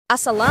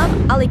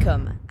Assalamu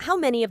alaikum. How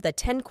many of the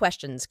 10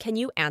 questions can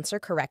you answer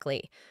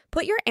correctly?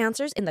 Put your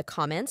answers in the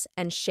comments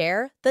and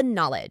share the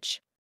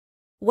knowledge.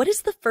 What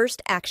is the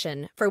first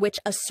action for which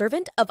a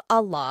servant of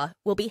Allah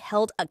will be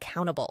held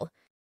accountable?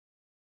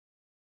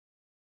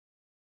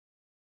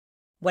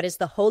 What is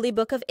the Holy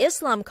Book of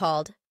Islam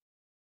called?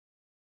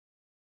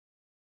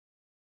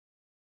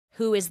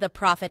 Who is the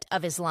Prophet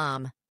of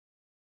Islam?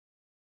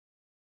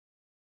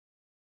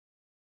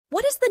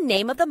 What is the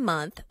name of the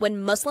month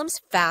when Muslims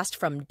fast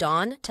from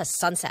dawn to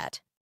sunset?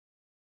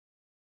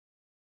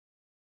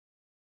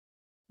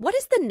 What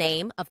is the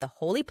name of the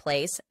holy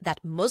place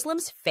that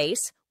Muslims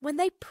face when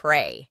they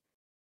pray?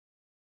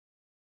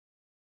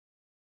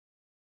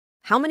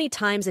 How many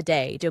times a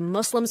day do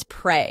Muslims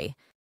pray?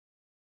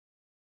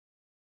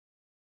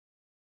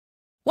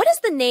 What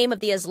is the name of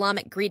the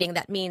Islamic greeting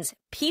that means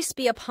peace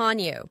be upon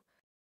you?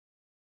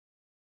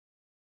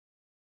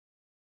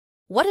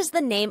 What is the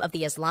name of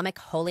the Islamic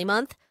holy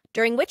month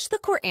during which the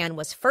Quran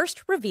was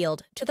first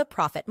revealed to the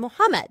Prophet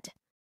Muhammad?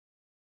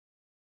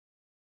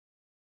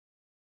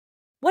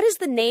 What is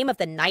the name of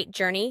the night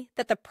journey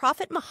that the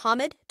Prophet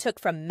Muhammad took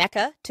from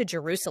Mecca to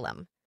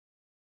Jerusalem?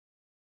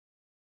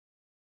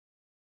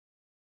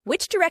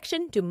 Which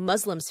direction do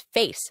Muslims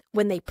face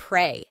when they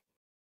pray?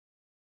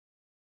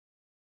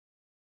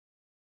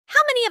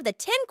 How many of the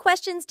 10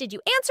 questions did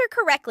you answer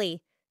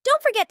correctly?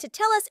 Don't forget to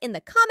tell us in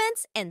the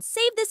comments and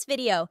save this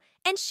video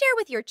and share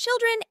with your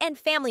children and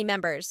family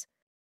members.